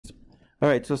All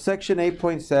right, so section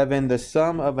 8.7, the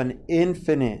sum of an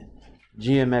infinite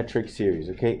geometric series.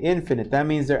 Okay, infinite. That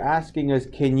means they're asking us,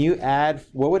 can you add,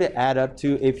 what would it add up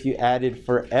to if you added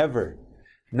forever?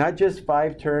 Not just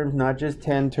 5 terms, not just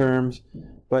 10 terms,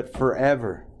 but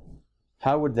forever.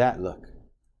 How would that look?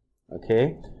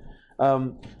 Okay.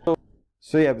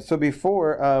 So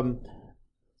before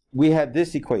we had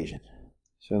this equation.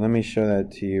 So let me show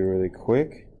that to you really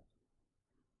quick.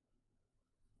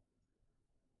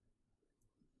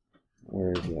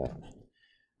 Where is that?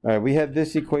 All right, we had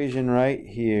this equation right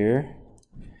here,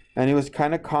 and it was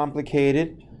kind of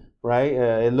complicated, right?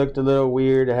 It looked a little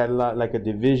weird. It had a lot like a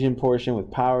division portion with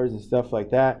powers and stuff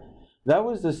like that. That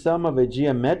was the sum of a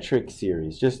geometric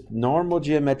series, just normal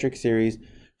geometric series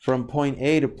from point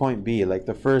A to point B, like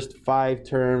the first 5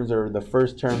 terms or the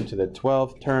first term to the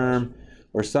 12th term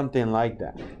or something like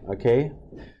that, okay?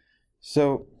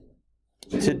 So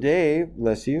today,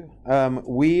 bless you,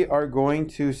 we are going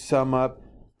to sum up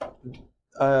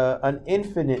an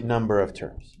infinite number of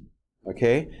terms,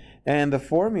 okay? And the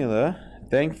formula,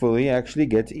 thankfully, actually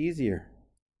gets easier.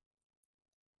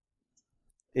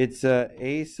 It's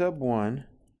a sub 1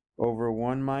 over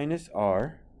 1 minus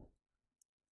r,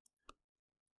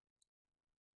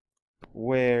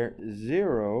 where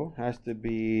 0 has to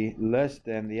be less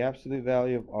than, the absolute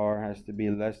value of r has to be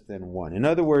less than 1. In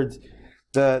other words,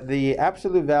 the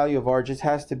absolute value of r just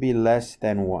has to be less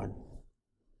than 1.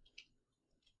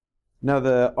 Now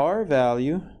the r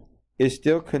value is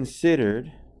still considered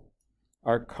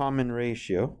our common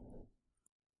ratio.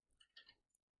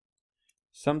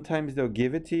 Sometimes they'll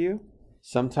give it to you.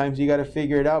 Sometimes you got to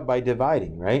figure it out by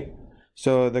dividing, right?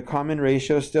 So the common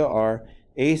ratio is still r.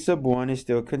 A sub 1 is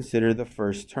still considered the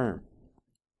first term.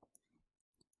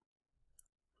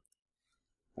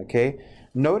 Okay?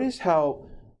 Notice how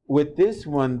with this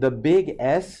one, the big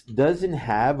S doesn't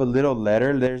have a little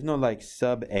letter. There's no like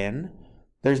sub n.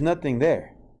 There's nothing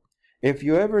there. If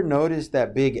you ever notice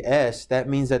that big S, that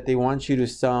means that they want you to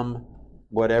sum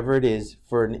whatever it is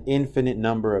for an infinite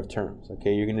number of terms.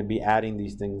 Okay, you're going to be adding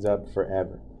these things up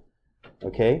forever.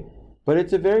 Okay, but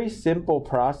it's a very simple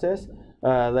process.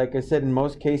 Like I said, in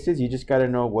most cases, you just got to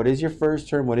know what is your first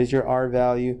term, what is your R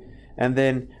value, and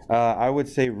then I would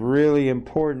say really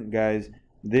important, guys,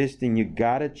 this thing, you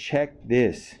got to check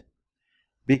this,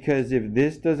 because if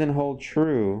this doesn't hold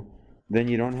true, then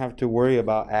you don't have to worry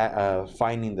about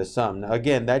finding the sum. Now,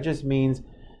 again, that just means,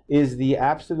 is the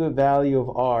absolute value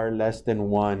of r less than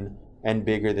 1 and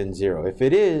bigger than 0? If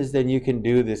it is, then you can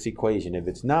do this equation. If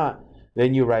it's not,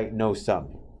 then you write no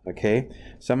sum. Okay?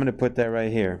 So I'm going to put that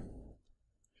right here.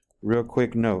 Real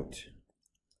quick note.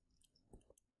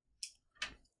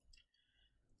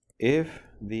 If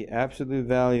the absolute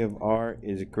value of r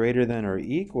is greater than or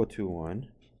equal to 1,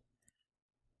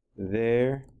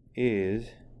 there is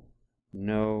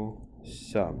no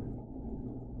sum.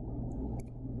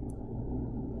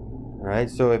 Alright,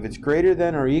 so if it's greater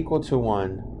than or equal to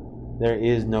 1, there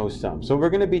is no sum. So we're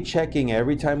going to be checking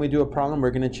every time we do a problem, we're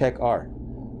going to check r.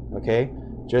 Okay?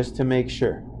 Just to make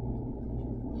sure.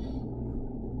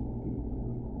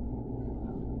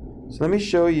 So let me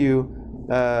show you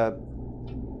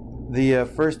the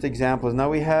first examples. Now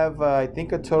we have, I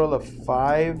think, a total of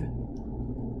 5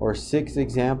 or 6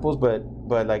 examples, but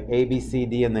like A, B, C,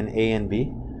 D, and then A and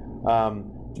B.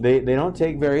 They don't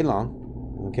take very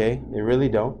long, okay? They really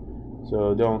don't.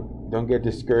 So don't get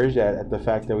discouraged at the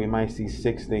fact that we might see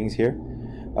 6 things here.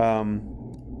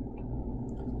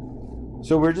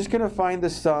 So we're just going to find the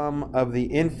sum of the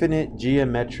infinite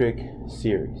geometric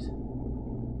series.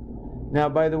 Now,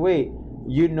 by the way,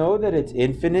 you know that it's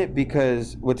infinite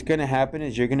because what's going to happen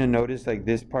is you're going to notice like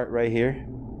this part right here,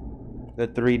 the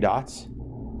 3 dots,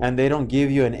 and they don't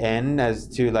give you an n as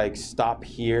to like stop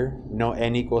here. No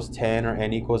n equals 10 or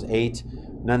n equals 8,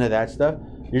 none of that stuff.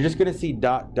 You're just going to see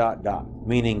dot, dot, dot,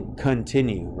 meaning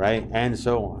continue, right? And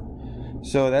so on.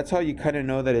 So that's how you kind of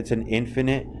know that it's an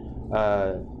infinite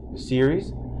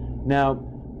series. Now,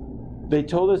 they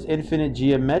told us infinite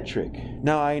geometric.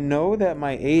 Now, I know that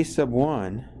my a sub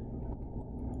 1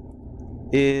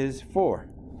 is 4.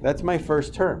 That's my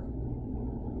first term.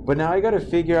 But now I got to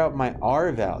figure out my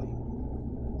r value.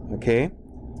 Okay?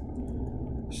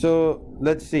 So,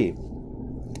 let's see.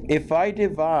 If I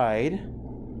divide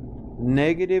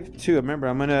 -2, remember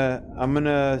I'm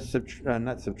gonna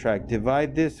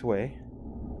divide this way.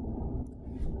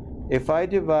 If I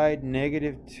divide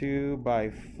 -2 by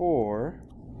 4,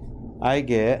 I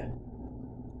get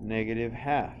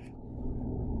 -half.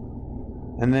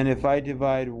 And then if I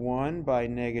divide 1 by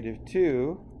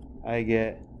 -2, I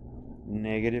get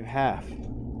 -half.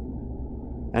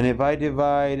 And if I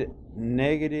divide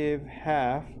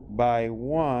 -half by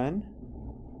 1,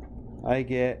 I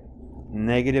get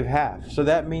negative half. So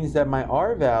that means that my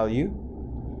R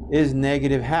value is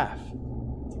negative half.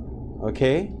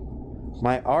 Okay?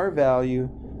 My R value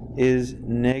is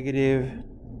negative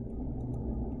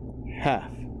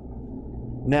half.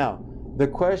 Now, the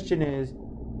question is,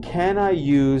 can I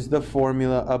use the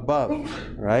formula above,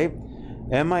 right?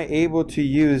 Am I able to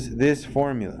use this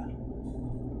formula?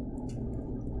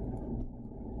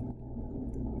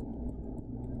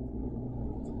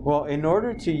 Well, in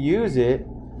order to use it,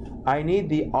 I need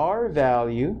the R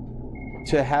value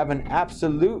to have an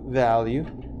absolute value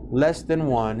less than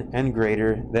 1 and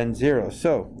greater than 0.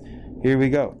 So, here we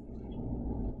go.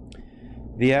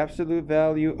 The absolute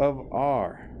value of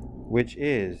R, which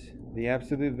is the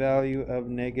absolute value of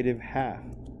negative half,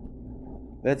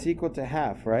 that's equal to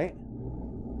half, right?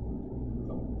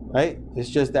 Right? It's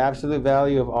just the absolute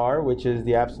value of R, which is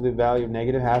the absolute value of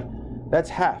negative half. That's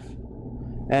half.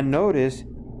 And notice,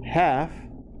 half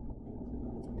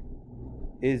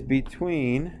is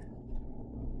between,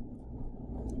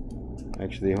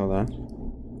 actually, hold on.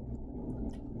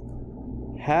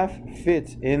 Half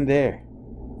fits in there.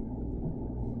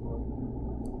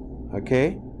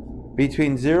 Okay?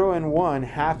 Between 0 and 1,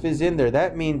 half is in there.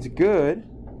 That means good.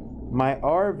 My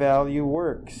R value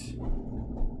works.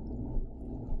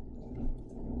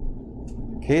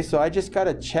 Okay, so I just got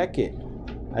to check it.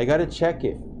 I got to check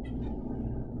it.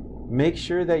 Make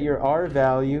sure that your R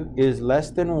value is less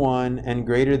than 1 and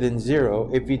greater than 0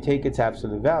 if you take its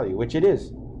absolute value, which it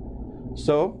is.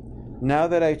 So, now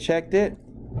that I checked it,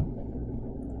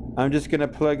 I'm just going to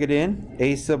plug it in.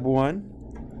 A sub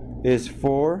 1 is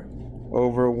 4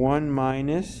 over 1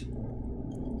 minus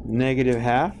negative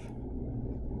half.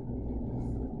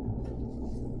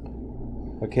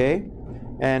 Okay?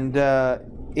 And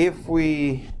if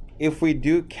we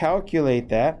do calculate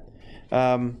that,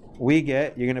 we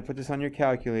get, you're going to put this on your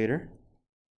calculator,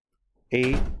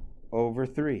 8 over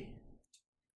 3.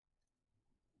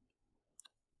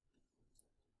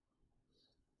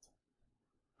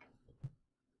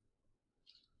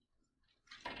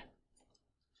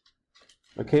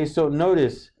 Okay, so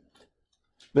notice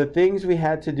the things we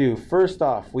had to do. First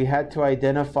off, we had to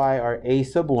identify our A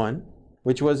sub 1,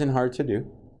 which wasn't hard to do.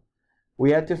 We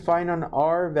had to find an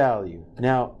R value.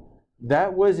 Now,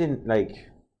 that wasn't like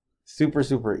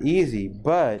super easy,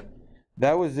 but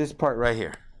that was this part right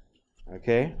here.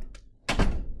 Okay?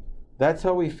 That's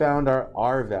how we found our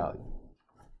R value.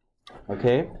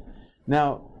 Okay?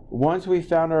 Now, once we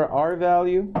found our R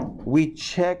value, we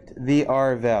checked the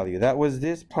R value. That was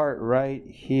this part right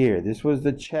here. This was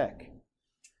the check.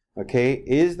 Okay?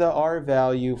 Is the R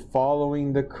value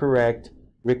following the correct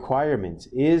requirements?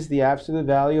 Is the absolute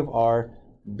value of R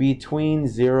between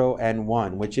 0 and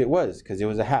 1, which it was, because it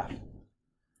was a half.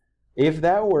 If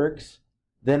that works,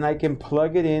 then I can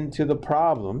plug it into the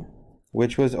problem,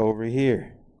 which was over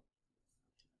here.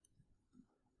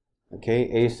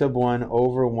 Okay, A sub 1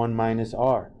 over 1 minus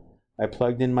R. I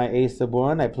plugged in my A sub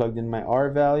 1, I plugged in my R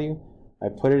value, I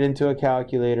put it into a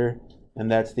calculator,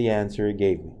 and that's the answer it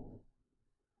gave me.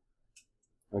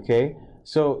 Okay,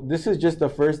 so this is just the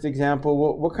first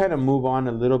example. We'll kind of move on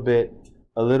a little bit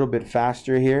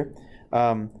faster here.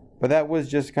 But that was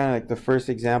just kind of like the first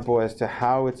example as to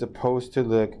how it's supposed to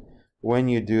look when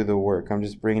you do the work. I'm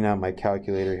just bringing out my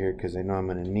calculator here because I know I'm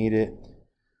going to need it.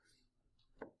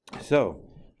 So,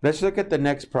 let's look at the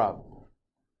next problem.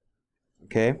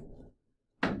 Okay?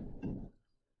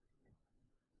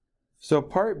 So,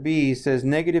 part B says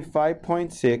negative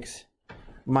 5.6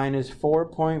 minus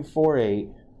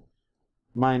 4.48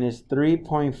 minus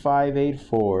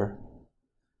 3.584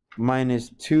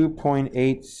 minus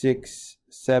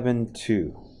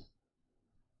 2.8672.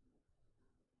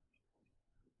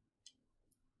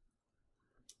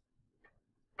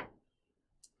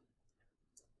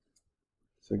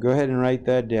 So go ahead and write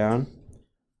that down.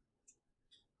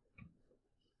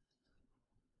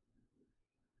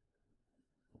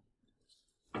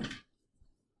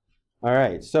 All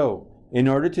right, so in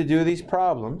order to do these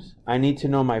problems, I need to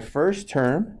know my first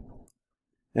term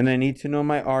and I need to know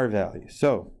my R value.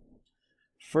 So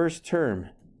first term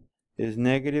is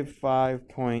negative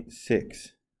 5.6.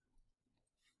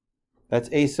 That's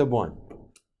A sub 1.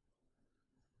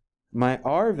 My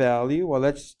R value, well,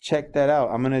 let's check that out.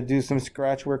 I'm going to do some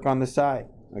scratch work on the side,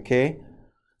 okay?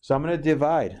 So I'm going to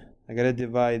divide. I got to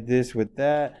divide this with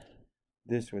that,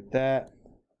 this with that,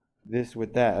 this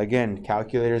with that. Again,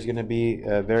 calculator is going to be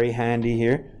very handy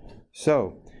here.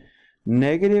 So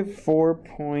negative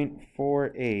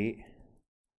 4.48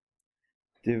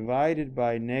 divided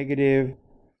by negative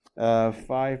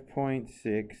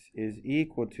 5.6 is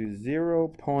equal to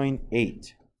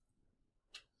 0.8.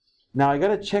 Now I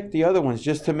gotta check the other ones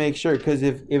just to make sure, because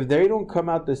if they don't come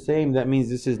out the same, that means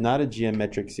this is not a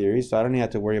geometric series, so I don't even have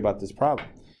to worry about this problem.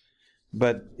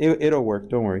 But it'll work,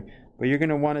 don't worry. But you're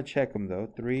gonna want to check them though.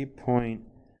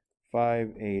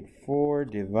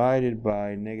 3.584 divided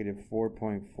by negative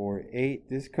 4.48.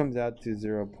 This comes out to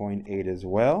 0.8 as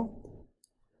well.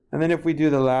 And then if we do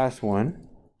the last one,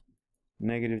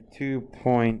 negative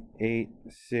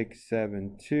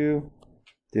 2.8672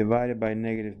 divided by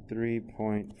negative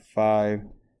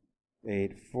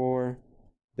 3.584,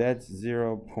 that's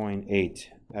 0.8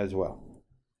 as well.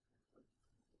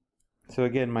 So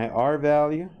again, my R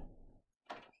value,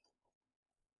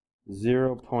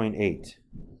 0.8.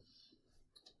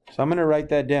 So I'm going to write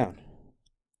that down,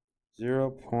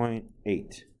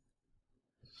 0.8.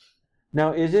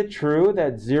 Now, is it true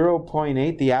that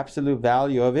 0.8, the absolute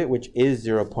value of it, which is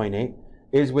 0.8,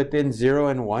 is within 0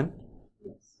 and 1?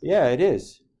 Yes. Yeah, it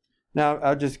is. Now,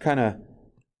 I'll just kind of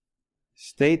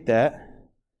state that.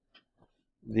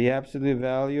 The absolute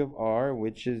value of R,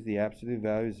 which is the absolute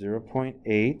value of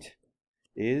 0.8,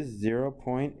 is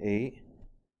 0.8,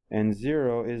 and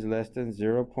 0 is less than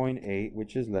 0.8,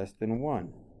 which is less than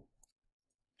 1.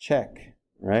 Check,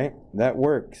 right? That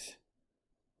works.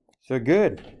 So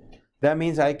good. That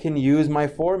means I can use my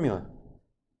formula.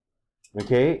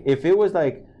 Okay? If it was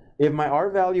like, if my R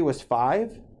value was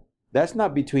 5, that's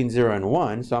not between 0 and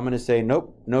 1, so I'm going to say,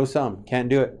 nope, no sum, can't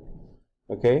do it.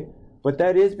 Okay? But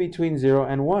that is between 0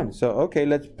 and 1. So, okay,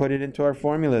 let's put it into our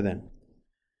formula then.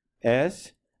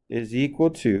 S is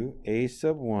equal to A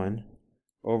sub 1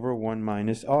 over 1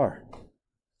 minus R.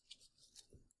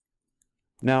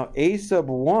 Now, A sub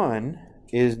 1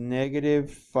 is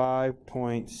negative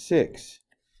 5.6.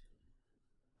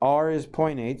 R is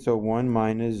 0.8, so 1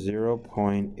 minus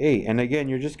 0.8. And again,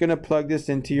 you're just going to plug this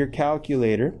into your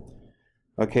calculator.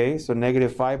 Okay, so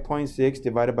negative 5.6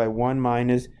 divided by 1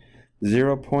 minus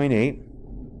 0.8.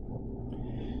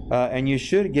 And you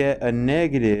should get a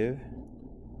negative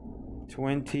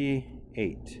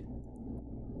 28.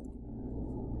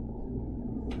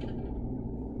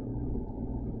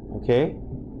 Okay?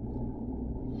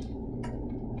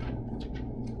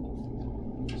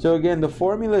 So again, the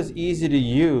formula is easy to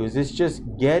use. It's just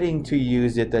getting to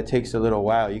use it that takes a little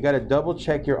while. You got to double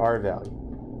check your R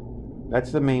value.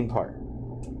 That's the main part.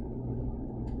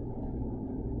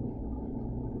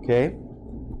 Okay?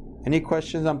 Any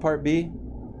questions on part B?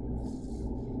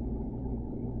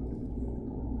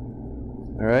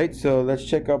 All right, so let's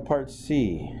check out part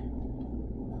C.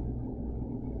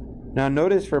 Now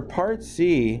notice for part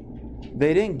C,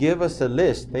 they didn't give us a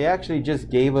list. They actually just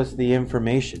gave us the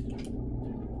information.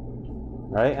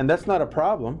 Right? And that's not a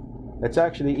problem. It's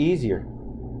actually easier.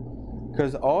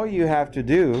 Because all you have to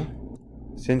do,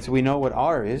 since we know what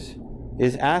R is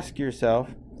ask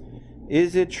yourself,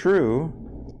 is it true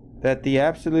that the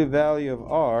absolute value of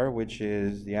R, which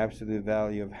is the absolute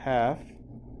value of half,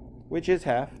 which is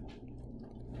half,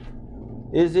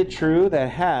 is it true that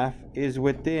half is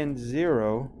within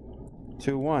 0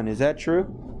 to 1? Is that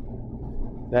true?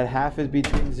 That half is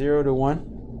between 0 to 1?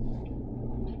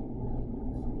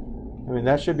 I mean,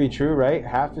 that should be true, right?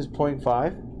 Half is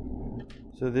 0.5.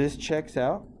 So this checks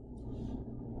out.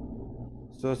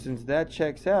 So since that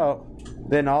checks out,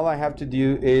 then all I have to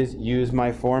do is use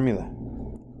my formula.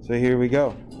 So here we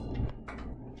go.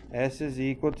 S is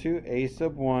equal to A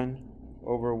sub 1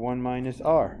 over 1 minus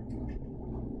R.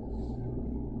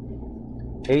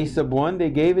 A sub 1, they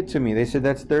gave it to me. They said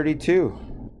that's 32.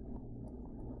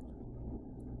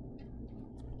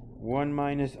 1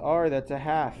 minus R, that's a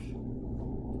half.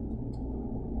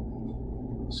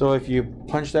 So if you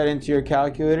punch that into your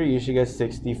calculator, you should get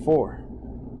 64.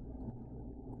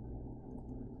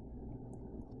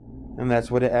 And that's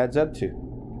what it adds up to.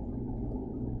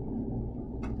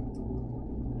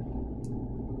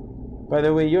 By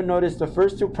the way, you'll notice the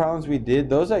first two problems we did,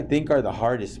 those I think are the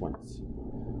hardest ones.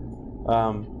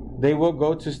 They will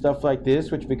go to stuff like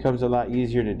this, which becomes a lot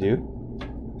easier to do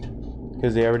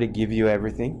because they already give you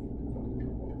everything.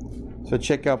 So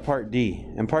check out part D.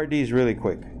 And part D is really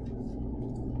quick.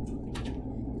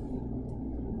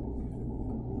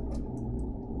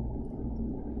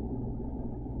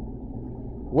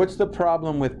 What's the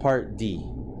problem with part D?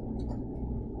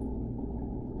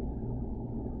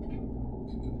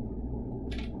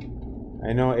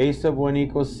 I know A sub 1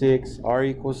 equals 6, R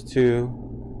equals 2.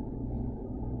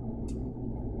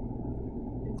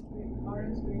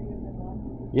 R is greater than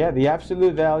 1. Yeah, the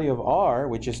absolute value of R,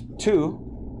 which is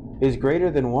 2, is greater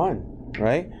than 1,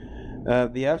 right?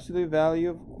 The absolute value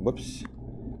of,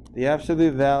 the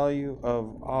absolute value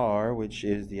of R, which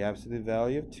is the absolute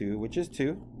value of 2, which is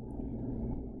 2.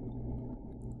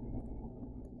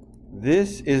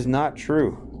 This is not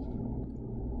true.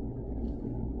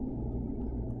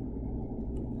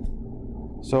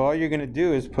 So all you're going to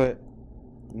do is put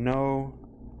no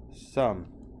sum.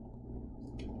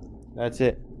 That's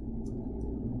it.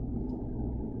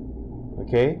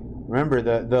 Okay? Remember,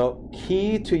 the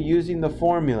key to using the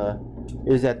formula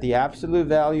is that the absolute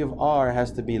value of r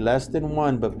has to be less than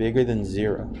 1 but bigger than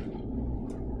 0.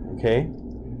 Okay?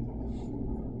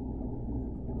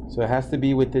 So it has to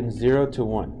be within 0 to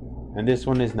 1. And this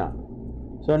one is not.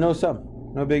 So no sum.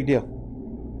 No big deal.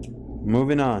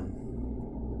 Moving on.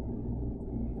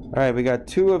 Alright, we got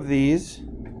 2 of these.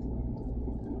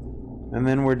 And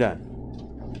then we're done.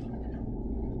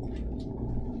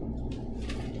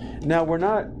 Now we're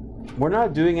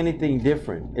not doing anything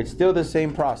different. It's still the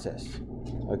same process.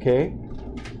 Okay?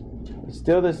 It's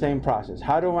still the same process.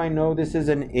 How do I know this is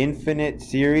an infinite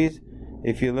series?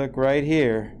 If you look right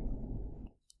here,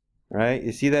 right?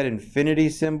 You see that infinity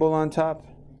symbol on top?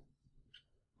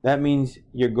 That means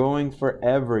you're going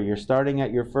forever. You're starting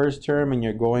at your first term and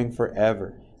you're going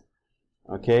forever.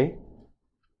 Okay?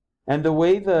 And the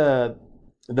way the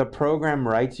program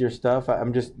writes your stuff,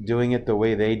 I'm just doing it the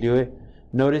way they do it.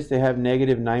 Notice they have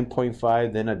negative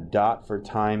 9.5, then a dot for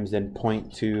times, then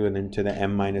 0.2, and then to the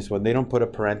m-1. They don't put a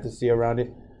parenthesis around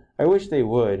it. I wish they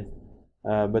would,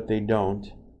 but they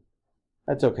don't.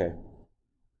 That's okay.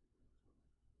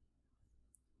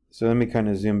 So let me kind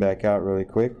of zoom back out really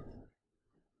quick.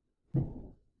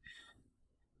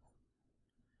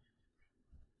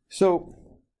 So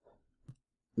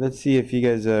let's see if you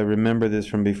guys remember this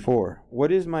from before.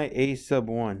 What is my a sub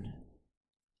 1?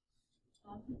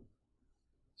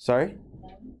 Sorry?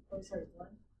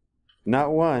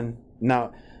 Not 1.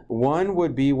 Now, 1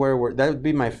 would be where that would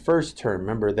be my first term.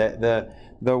 Remember that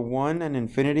the 1 and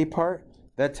infinity part,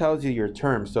 that tells you your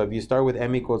term. So if you start with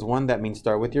m equals 1, that means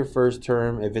start with your first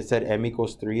term. If it said m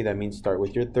equals 3, that means start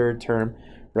with your third term,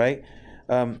 right?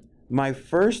 My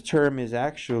first term is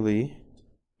actually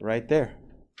right there.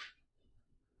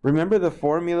 Remember the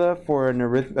formula for an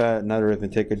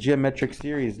a geometric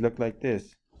series looked like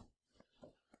this.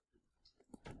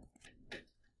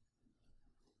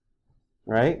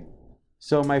 Right?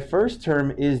 So my first term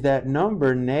is that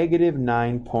number, negative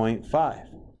 9.5.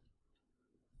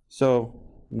 So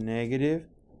negative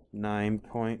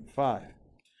 9.5.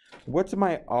 What's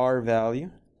my r value?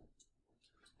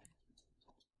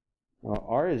 Well,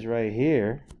 r is right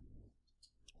here.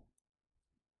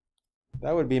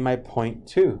 That would be my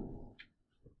 0.2.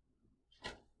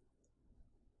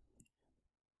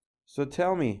 So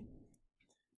tell me,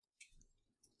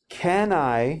 can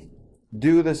I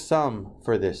do the sum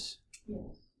for this?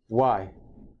 Yes. Why?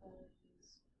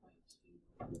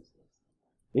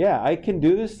 Yeah, I can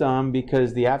do the sum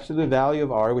because the absolute value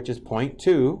of r, which is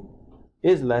 0.2,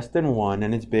 is less than 1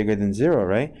 and it's bigger than 0,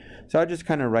 right? So I'll just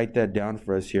kind of write that down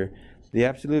for us here. The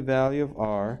absolute value of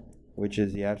r, which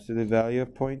is the absolute value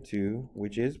of 0.2,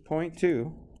 which is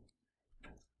 0.2,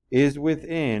 is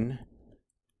within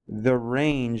the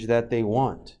range that they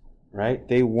want, right?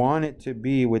 They want it to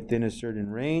be within a certain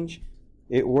range.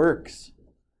 It works.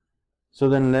 So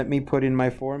then let me put in my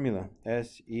formula.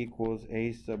 S equals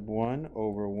a sub 1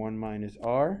 over 1 minus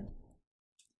r.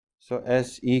 So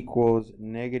S equals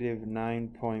negative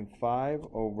 9.5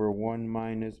 over 1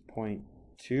 minus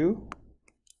 0.2.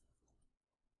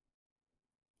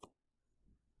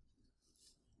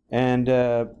 And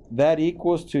that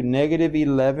equals to negative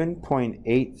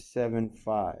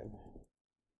 11.875.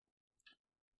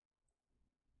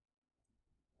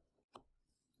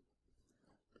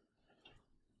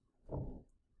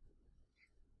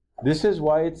 This is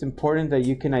why it's important that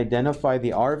you can identify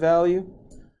the r value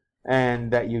and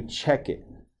that you check it.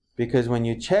 Because when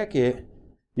you check it,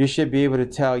 you should be able to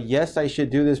tell, yes, I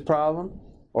should do this problem,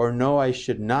 or no, I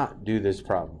should not do this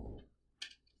problem.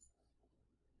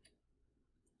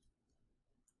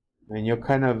 And you'll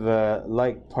kind of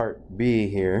like part B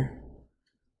here.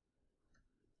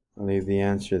 I'll leave the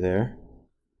answer there.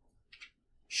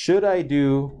 Should I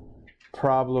do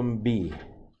problem B?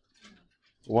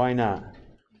 Why not?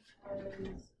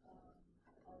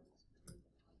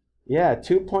 Yeah,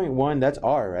 2.1, that's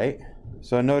R, right?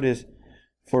 So notice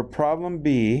for problem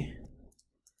B,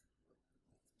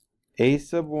 a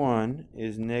sub 1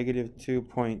 is negative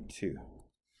 2.2.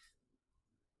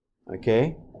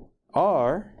 Okay?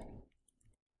 R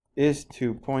is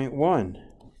 2.1.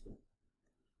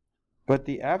 But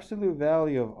the absolute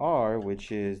value of R,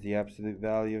 which is the absolute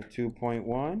value of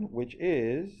 2.1, which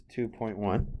is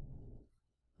 2.1,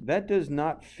 that does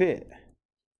not fit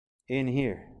in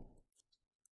here.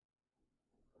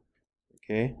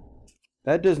 Okay?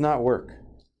 That does not work.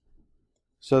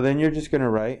 So then you're just going to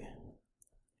write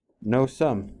no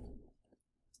sum.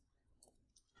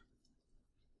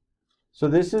 So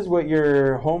this is what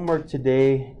your homework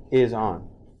today is on.